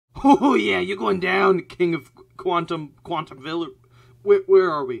Oh yeah, you're going down, King of Quantumville.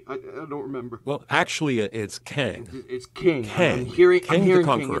 Where are we? I don't remember. Well, actually, it's Kang. It's King. Kang. I'm hearing the King.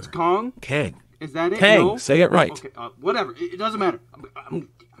 Conqueror. It's Kong. Kang. Is that it? Kang. No? Say it right. Okay. Whatever. It doesn't matter. I'm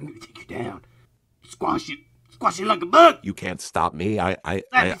gonna take you down. Squash you. Squash you like a bug. You can't stop me. I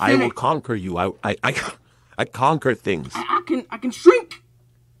That's will it. conquer you. I conquer things. I can shrink.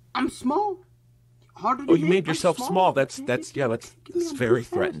 I'm small. Harder to Oh, you make. made I'm yourself small. That's very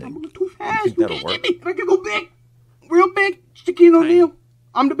threatening. I'm a little too fast. You think You that'll can't work? get me. I can go big. Real big. Shaquille O'Neal.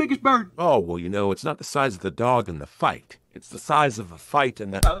 I'm the biggest bird. Oh, well, it's not the size of the dog in the fight. It's the size of a fight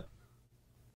in the...